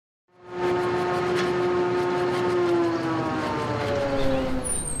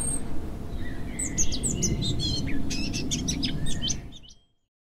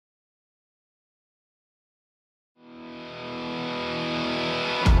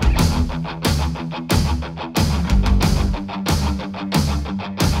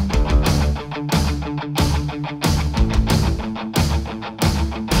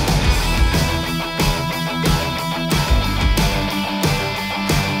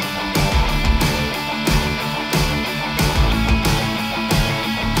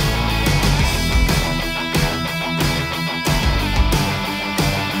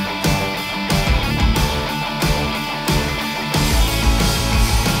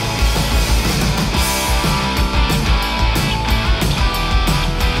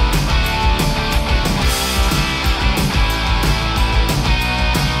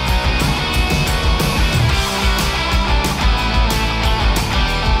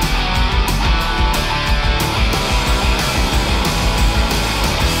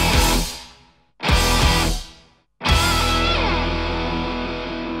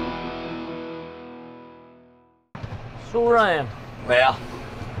So Ryan, Well,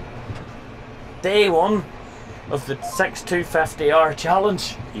 day one of the 6250R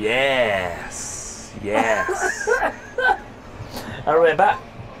challenge. yes. Are we back?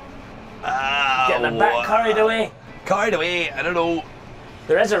 Getting a bit carried away? Carried away, I don't know.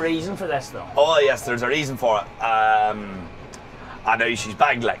 There is a reason for this though. Oh yes, there's a reason for it. I know she's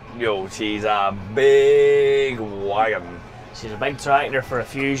big, like, she's a big wagon. She's a big tractor for a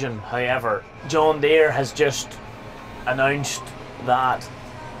Fusion. However, John Deere has just announced that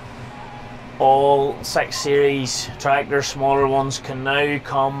all 6 Series tractors, smaller ones, can now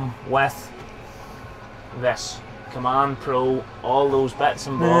come with this Command Pro, all those bits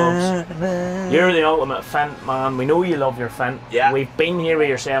and bobs. You're the ultimate Fendt man. We know you love your Fendt. Yeah. We've been here with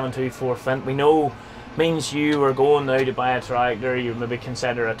your 724 Fendt. We know means you are going now to buy a tractor. You maybe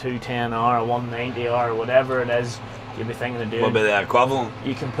consider a 210R, a 190R, or whatever it is. You'd be thinking of doing. What about the equivalent?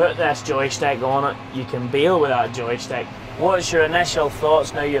 You can put this joystick on it. You can bail with that joystick. What's your initial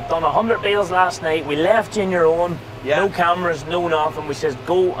thoughts now? You've done 100 bales last night. We left you on your own. Yeah. No cameras, no nothing. We says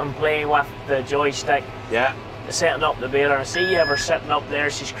go and play with the joystick. Yeah. Setting up the baler. I see you ever sitting up there.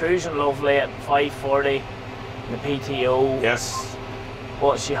 She's cruising lovely at 540. The PTO. Yes.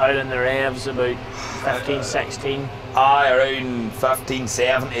 What's she howling the revs about? 15, 16. Aye, around 15,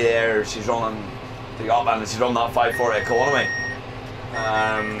 70 there. She's running the up and she's running that 540 economy.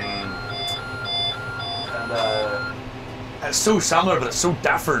 It's so similar, but it's so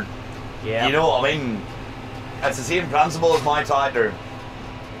different. Yeah. You know what I mean? It's the same principle as my tractor.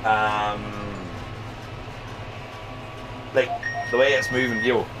 Like the way it's moving,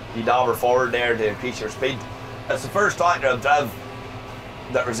 you dabber forward there to increase your speed. It's the first tractor I've driven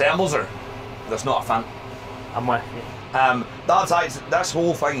that resembles her. That's not a Fendt. I'm with you. This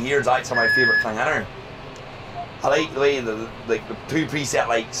whole thing here is actually my favourite thing in her. I like the way the 2 preset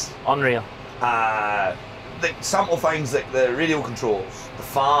lights. Unreal. The simple things like the radio controls, the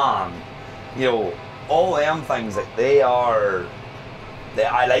fan, all them things, like I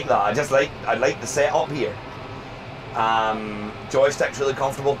like that. I like the setup here. Joystick's really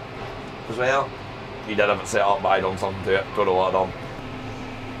comfortable as well. You did have it set up, but I done something to it. Don't know what I done.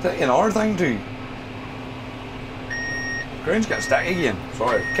 Another thing too. Ground's getting sticky again.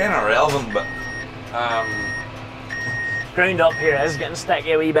 Sorry, kind of irrelevant, but Ground up here is getting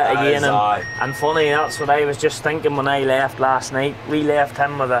sticky a wee bit again, and funny, that's what I was just thinking when I left last night. We left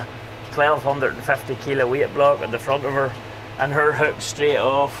him with a 1250 kilo weight block at the front of her, and her hooked straight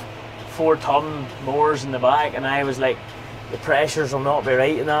off. 4-ton mowers in the back, and I was like, the pressures will not be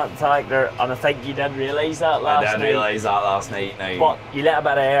right in that tractor, and I think you did realise that last night. I did realise that last night now. But you let a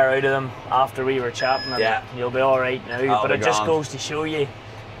bit of air out of them after we were chatting, and yeah, you'll be alright now. But it just goes to show you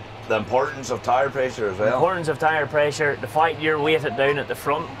the importance of tyre pressure as well. The importance of tyre pressure, the fact you're weighted down at the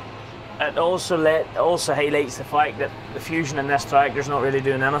front. It also highlights the fact that the Fusion in this tractor is not really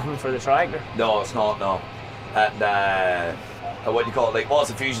doing anything for the tractor. No, it's not, no. What do you call it? Like, what's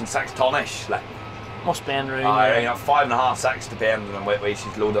the Fusion, 6 ton-ish? Like, must be in room. 5.5, 6, depending on what way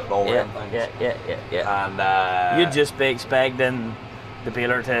she's loaded and all yeah, that things. Yeah. And you'd just be expecting the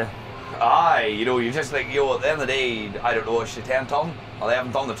baler to. Aye, you just like, at the end of the day, I don't know, is she 10 ton?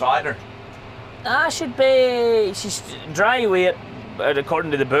 11 ton the tractor? She's dry weight, according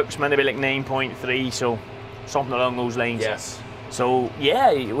to the books, meant to be like 9.3, so something along those lines. Yes. So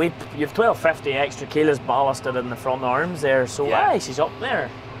yeah, you've 1250 extra kilos ballasted in the front arms there, so yeah, aye, she's up there.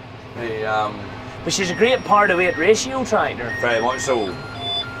 But she's a great part of weight ratio tractor. Very much so.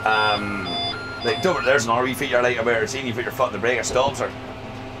 There's another wee feature I like about her. Seeing you put your foot on the brake, it stops her.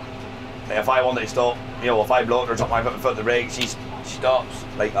 Like if I want to stop, if I block her or something, I put my foot on the brake, she stops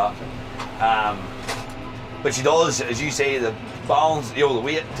like that. But she does, as you say, the balance, the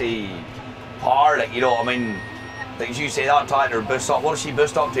weight to power, like, I mean. Like as you say, that tractor boosts up. What does she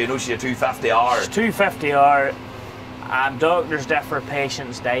boost up to? She's a 250R. It's 250R. Doctors differ,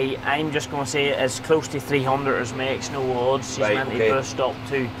 patients die. I'm just going to say as close to 300 as makes no odds. She's meant to boost up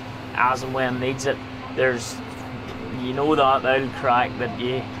to as and when needs it. There's, that old crack that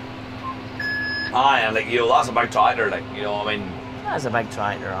you. Aye, and that's a big tractor. Like, what I mean. That's a big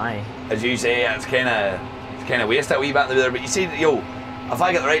tractor, aye. As you say, it's kind of wasted a wee bit there. But you see, if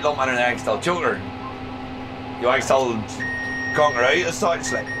I get the right lump in her next, I'll choke her. I still conquer out as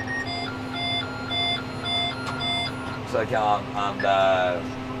such, like. So I can't,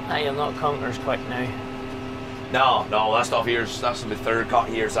 and you'll not conquer as quick now. No, that stuff here's, that's the third cut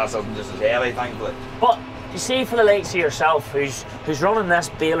here, so that's just as heavy, thankfully. But you see, for the likes of yourself, who's running this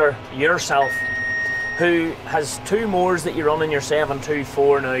baler yourself, who has 2 mowers that you run in your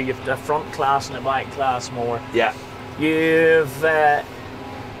 724 now, you've the front class and the back class mower. Yeah. You've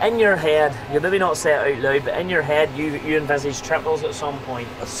in your head, you'll maybe not say it out loud, but in your head, you envisage triples at some point.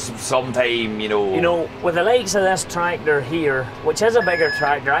 Sometime, you know. You know, with the likes of this tractor here, which is a bigger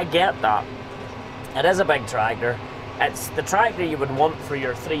tractor, I get that. It is a big tractor. It's the tractor you would want for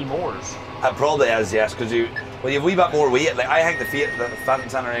your 3 mowers. It probably is, yes, because you have a wee bit more weight. Like I think the Fendt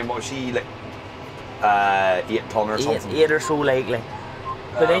center around, what was she, like 8 ton or something? 8 or so likely.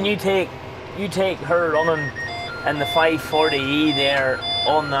 But then you take her running in the 540E there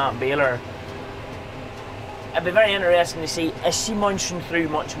on that baler. It'd be very interesting to see, is she munching through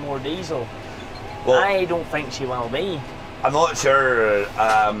much more diesel? Well, I don't think she will be. I'm not sure.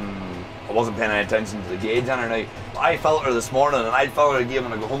 I wasn't paying any attention to the gauge on her now. I felt her this morning, and I'd felt her again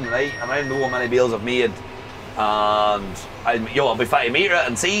when I go home tonight, and I know how many bales I've made, and I'll be fine to meet her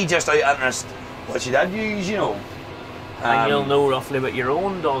and see just out of interest what she did use, you know. And you'll know roughly what your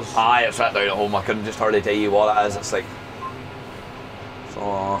own does. Aye, it's right down at home. I couldn't just hardly tell you what it is. It's like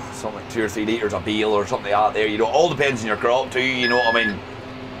something like 2 or 3 litres a bale or something like that there. You know, all depends on your crop too, you know what I mean.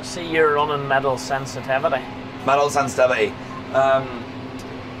 See, you're running middle sensitivity. Middle sensitivity.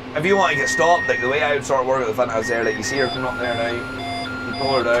 If you want to get stopped, like the way I would sort of work at the Fendt is there, like you see her coming up there now, you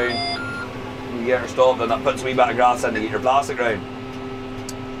pull her down, you get her stopped, and that puts a wee bit of grass in to get your plastic round.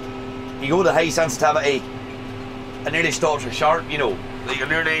 You go to high sensitivity, it nearly stops her sharp, you know. Like you're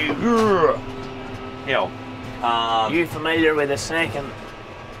nearly, you know. Are you familiar with the second?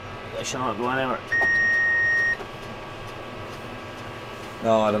 It shall not go anywhere.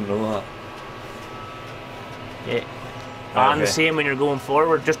 No, I don't know that. Yeah. And the same when you're going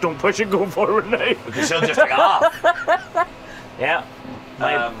forward, just don't push it going forward now. Because she'll just take off. Yeah.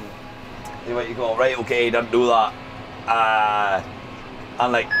 What you go, right, okay, don't do that.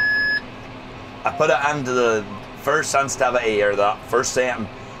 And like, I put it into the first sensitivity, or that first setting,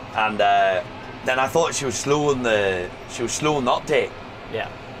 and then I thought she was slowing the uptake. Yeah.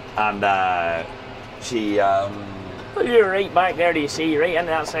 And she well, you're right back there, do you see, right into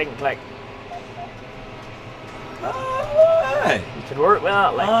that second click. You could work with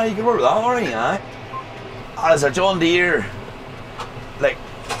that, like. You could work with that, alright, aye. As a John Deere, like,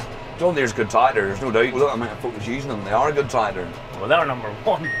 John Deere's a good tractor, there's no doubt. Look at the amount of folks using them, they are a good tractor. Well, they're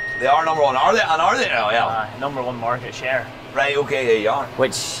 #1. They are #1, are they? And are they? Oh, yeah. #1 market share. Right, okay, there you are.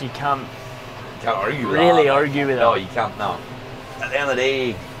 Which you can't argue with really that. argue with that. No, you can't, no. At the end of the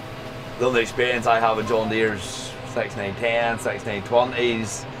day, the only experience I have with John Deere's 6910,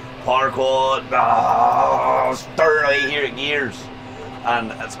 6920s, power quad, stirring away here at gears.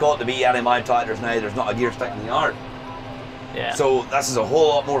 And it's got to be any of my tractors now, there's not a gear stick in the yard. Yeah. So this is a whole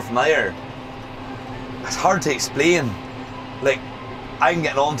lot more familiar. It's hard to explain. Like, I'm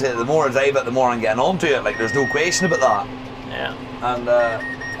getting onto it, the more I drive it, the more I'm getting onto it. Like, there's no question about that. Yeah. And,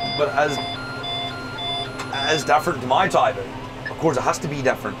 but it is different to my tractor. Of course, it has to be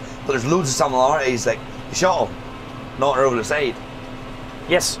different. But there's loads of similarities, like the shuttle, not over the side.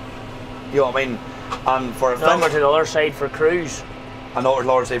 Yes. You know what I mean? And for a number to the other side for cruise. And over to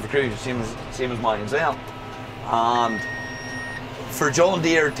the other side for cruise, same as mine as well. And for John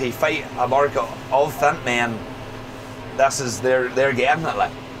Deere to fight a market of Fendt men, they're getting it,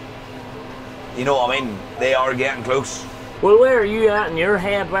 like. You know what I mean? They are getting close. Well, where are you at in your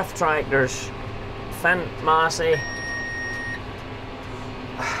head with tractors? Fendt, Massey?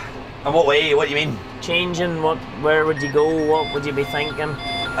 In what way? What do you mean? Changing, where would you go? What would you be thinking?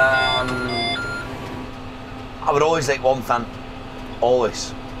 I would always like one Fendt,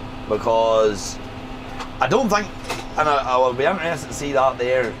 always, because I don't think, and I will be interested to see that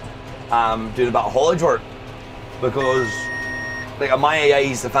there, doing a bit of haulage work, because like in my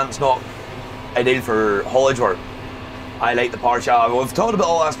eyes the Fendt's not ideal for haulage work. I like the power shaft. We've talked about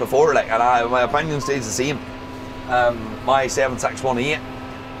all this before, like, and my opinion stays the same. My 7618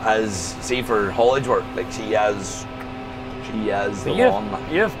 is see for haulage work, like she has the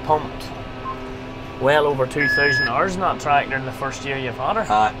one. You've pumped well over 2,000 hours in that tractor in the first year you've had her.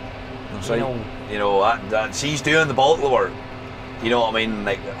 That's right. You know that she's doing the bulk of the work. You know what I mean,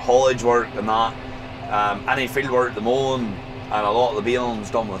 like haulage work and that. Any field work, the mowing, and a lot of the baling's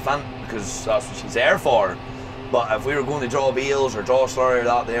done with Fendt because that's what she's there for. But if we were going to draw bales or draw slurry or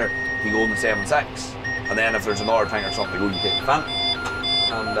that there, you go in the 7.6, and then if there's another tank or something, you take the Fendt.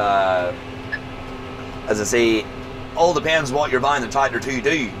 And as I say, all depends what you're buying the tractor to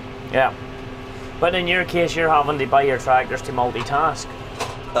do. Yeah. But in your case, you're having to buy your tractors to multitask.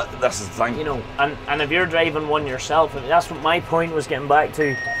 This is the thing. You know, and if you're driving one yourself, and that's what my point was getting back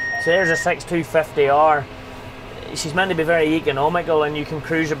to. So there's a 6250R. She's meant to be very economical, and you can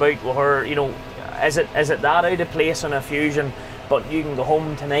cruise about with her. You know, is it that out of place on a Fusion? But you can go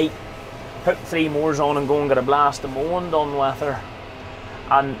home tonight, put 3 mowers on, and go and get a blast of mowing done with her.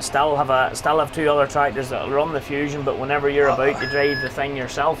 and still have two other tractors that will run the Fusion, but whenever you're about to drive the thing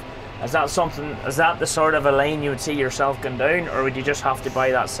yourself, is that the sort of a line you would see yourself going down, or would you just have to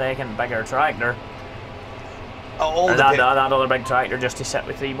buy that second bigger tractor? Or that other big tractor just to sit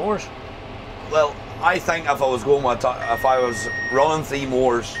with 3 mowers? Well, I think if I was running 3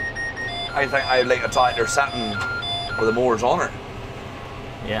 mowers, I think I'd like a tractor sitting with the mowers on it.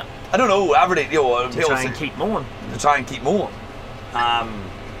 Yeah. I don't know, every day, you know, to try and keep mowing. To try and keep mowing.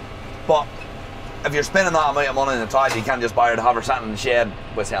 But if you're spending that amount of money in the tractor, you can't just buy her to have her sitting in the shed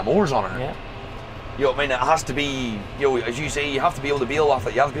with mowers on her. Yeah. You know what I mean? It has to be, you know, as you say, you have to be able to bale with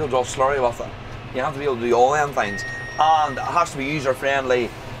it, you have to be able to draw slurry with it, you have to be able to do all them things. And it has to be user friendly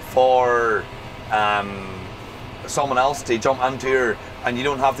for someone else to jump into her, and you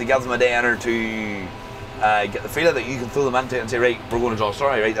don't have to give them a day in her to get the feeling that you can throw them into it and say, right, we're going to draw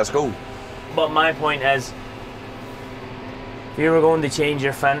slurry, right, let's go. But my point is, if you were going to change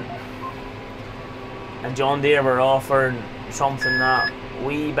your Fendt and John Deere were offering something that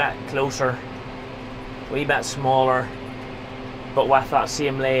wee bit closer, wee bit smaller, but with that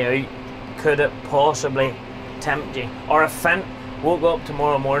same layout, could it possibly tempt you? Or if Fendt woke up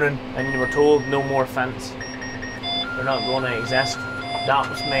tomorrow morning and you were told no more Fendts, they're not going to exist, that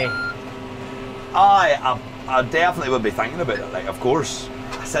was me. I definitely would be thinking about it. Like, of course,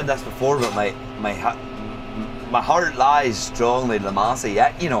 I said this before, but my heart lies strongly to the Massey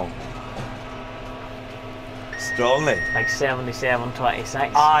yet, you know. Strongly. Like 77,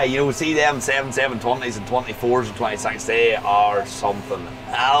 26. Aye, you know, see them 77, 20s and 24s and 26, they are something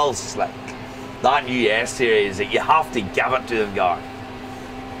else. Like, that new S-Series, that you have to give it to them, guy.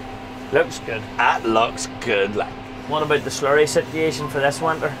 Looks good. That looks good, like. What about the slurry situation for this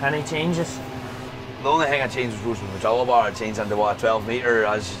winter? Any changes? The only thing I changed was the Majella bar. I changed into what, a 12 metre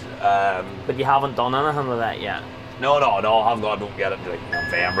as. But you haven't done anything with that yet? No, I don't get it until like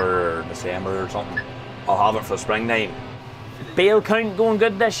November or December or something. I'll have it for the springtime. Bale count going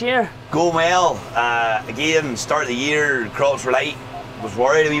good this year? Going well. Again, start of the year, crops were light. Was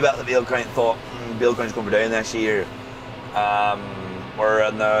worried a wee bit the bale count. Thought bale count's going to be down this year. We're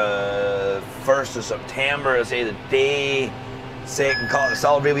on the 1st of September, I say the day. Second cut,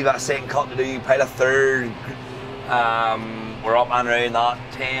 still a really bit of second cut to do, probably a third. We're up and around that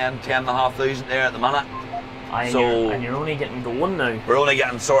 10,500 there at the minute. And you're only getting going now. We're only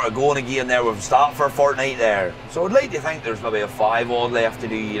getting sort of going again there. We've stopped for a fortnight there. So I'd like to think there's maybe a 5 odd left to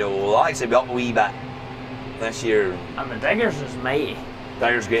do, you know. We'll actually be up a wee bit this year. And the diggers is mighty.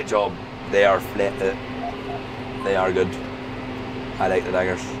 Diggers, great job. They are they are good. I like the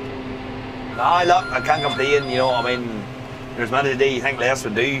diggers. Nah, look, I can't complain, you know what I mean. There's many a day you think less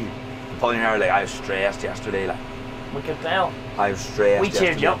would do. Pulling here, like, I was stressed yesterday, like. We could tell. I was stressed. We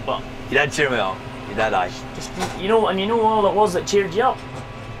cheered you up, but. You did cheer me up. You did, aye. Just, you know all it was that cheered you up?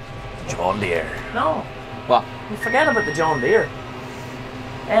 John Deere. No. What? You forget about the John Deere.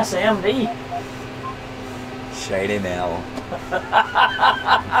 SMD. Shiny Mel.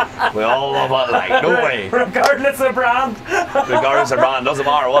 We all love it, like, don't we? Regardless of brand. Regardless of brand, doesn't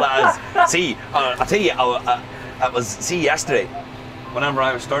matter what it is. See, I tell you, it was, yesterday, whenever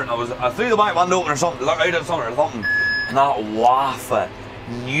I was starting, I threw the back window open or something, look out at something or something, and that waft of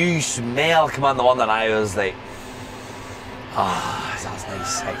new smell come on the one that I was like, that's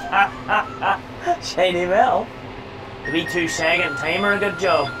nice. Shiny Mel. The wee 2-second timer, a good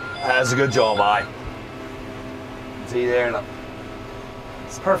job. That's a good job, aye. See there, look.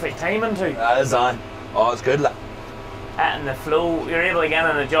 It's perfect timing too. That is, aye. Oh, it's good, look. And the flow, you're able to get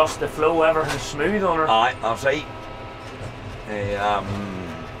and adjust the flow, everything's smooth on her. Aye, that's right.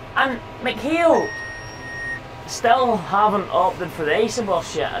 And McHale still haven't opted for the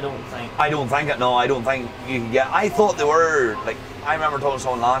Isabus yet, I don't think. I don't think it, no, I don't think you can get. I thought they were, like, I remember talking to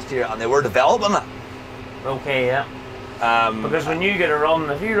someone last year and they were developing it. Okay, yeah. Because when you get a run,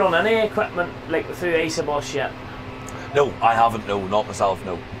 if you run any equipment like through Isabus yet? No, I haven't, no, not myself,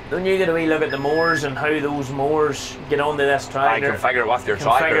 no. When you get a wee look at the mowers and how those mowers get onto this tractor. I configure it with your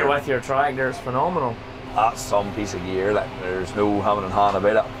tractor. Configure with your tractor, it's phenomenal. That's some piece of gear, like, there's no having in hand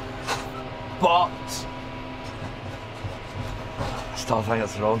about it. But I still think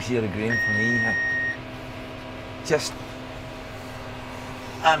it's the wrong shade of green for me. Just,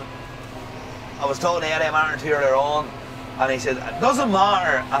 and I was talking to Eddie Martin earlier on, and he said it doesn't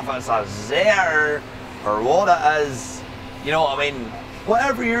matter if it's a Zare or what it is, you know what I mean,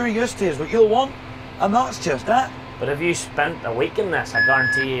 whatever you're used to is what you'll want, and that's just it. But if you spent a week in this, I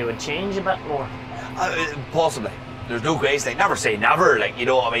guarantee you it would change a bit more. Possibly. There's no question. Never say never, like, you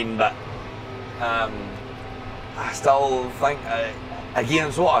know what I mean, but I still think, again,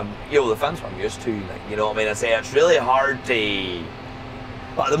 it's what I'm, you know, the fence I'm used to, like, you know what I mean, I say it's really hard to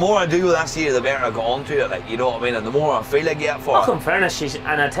But the more I do this year, the better I get onto it, like, you know what I mean? And the more I feel I get for Look, it. in fairness,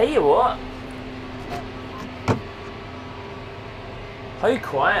 and I tell you what, how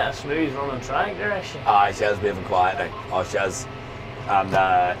quiet a smooth running tractor is she? Aye, she is moving quiet now. Oh, she is.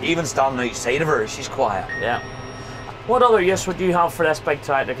 And even standing outside of her, she's quiet. Yeah. What other use would you have for this big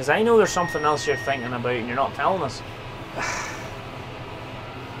tractor? Because I know there's something else you're thinking about and you're not telling us.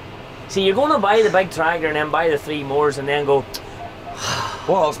 See, you're going to buy the big tractor and then buy the 3 mowers and then go,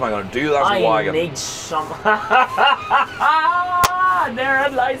 what else am I going to do? That's a wagon. I need some.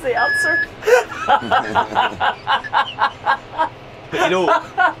 Therein lies the answer. But you know,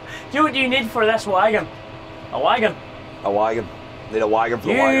 you know what you need for this wagon? A wagon. A wagon. Need a wagon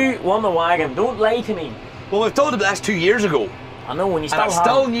for a wagon. You want a wagon. Don't lie to me. Well, we've talked about this 2 years ago. I know, when you still and I'm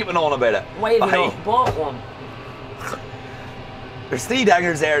still nipping on about it. Why have you not bought one? There's 3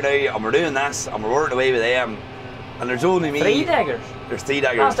 diggers there now, and we're doing this, and we're working away with them. And there's only me. 3 diggers? There's 3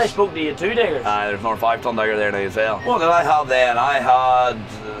 diggers. Last I spoke to you, 2 diggers. There's another 5-ton digger there now as well. What did I have then? I had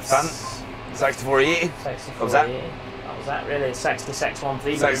Fendt 6480. 6480. What was that? That was that really?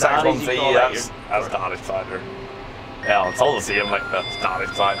 6613. 6613, that's Daddy's tractor. Yeah, it's all the same, like, that's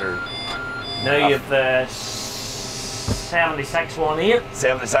Daddy's tractor. Now you have the 7618.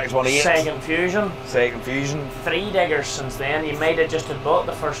 7618. Second fusion. 3 diggers since then. You might have just had bought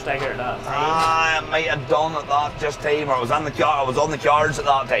the first digger at that time. I might have done at that just time, or I was on the cards at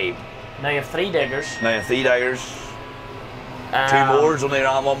that time. Now you have 3 diggers. 3 diggers. 2 mowers, only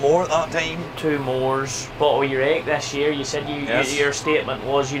ran 1 more at that time. 2 mowers. Bought a wee rake this year. You said your statement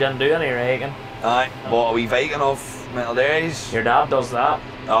was you didn't do any raking. Aye, bought a wee Viking off Metal Dairies. Your dad does that.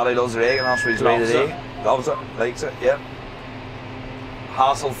 Daddy does the raking, that's what he's made today. Loves it, likes it, yeah.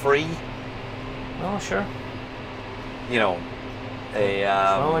 Hassle free. Oh, sure. You know,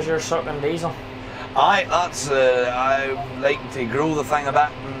 as long as you're sucking diesel. Aye, that's, I like to grow the thing a bit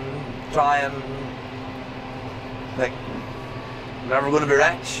and try and, like, never going to be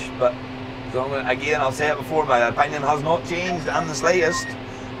rich, but again, I'll say it before, my opinion has not changed in the slightest,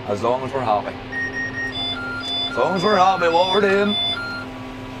 as long as we're happy. As long as we're happy with what we're doing,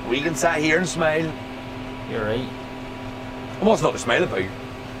 we can sit here and smile. You're right. And what's not to smile about?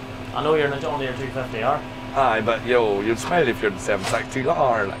 I know you're in a John Deere 250R. Aye, but you'd smile if you're in the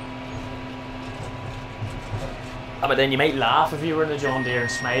 762R, like. But then you might laugh if you were in the John Deere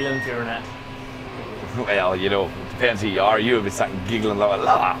and smiling if you were in it. Well, you know, it depends who you are. You would be sitting giggling like a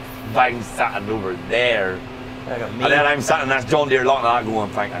lot. Bang sitting over there. And then I'm sitting in this John Deere looking at that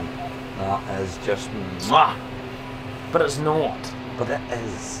going thinking, that is just mwah. But it's not. But it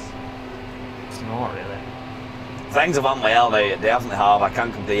is. It's not really. Things have went well, they definitely have. I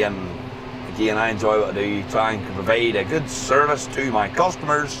can't complain. Again, I enjoy what I do. Try and provide a good service to my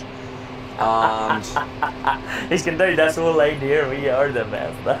customers. And he's going to do this whole line here. We are the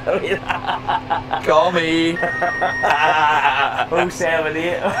best. Call me.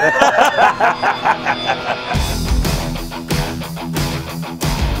 078.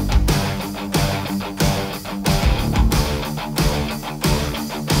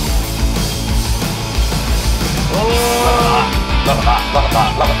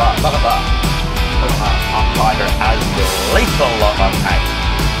 Look at that. That rider has lethal lot of time.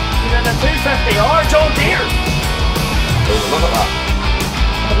 You're in a 250R John Deere. Oh, look at that.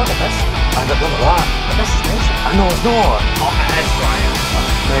 But look at this. And look at that. But this is nice. I know it's not. Oh, it is, Ryan.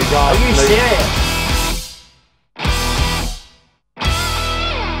 My God. Are you serious?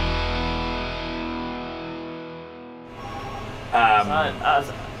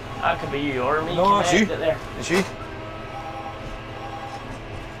 That could be you or me. No, it's you. There. It's you.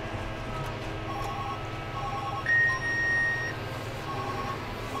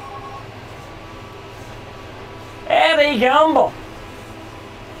 Eddie Gamble.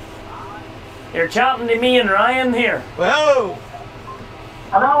 You're chatting to me and Ryan here. Well,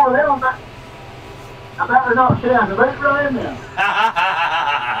 I know a little bit. I better not say I'm about Ryan then.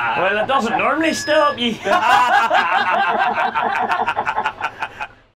 Well, it doesn't normally stop you.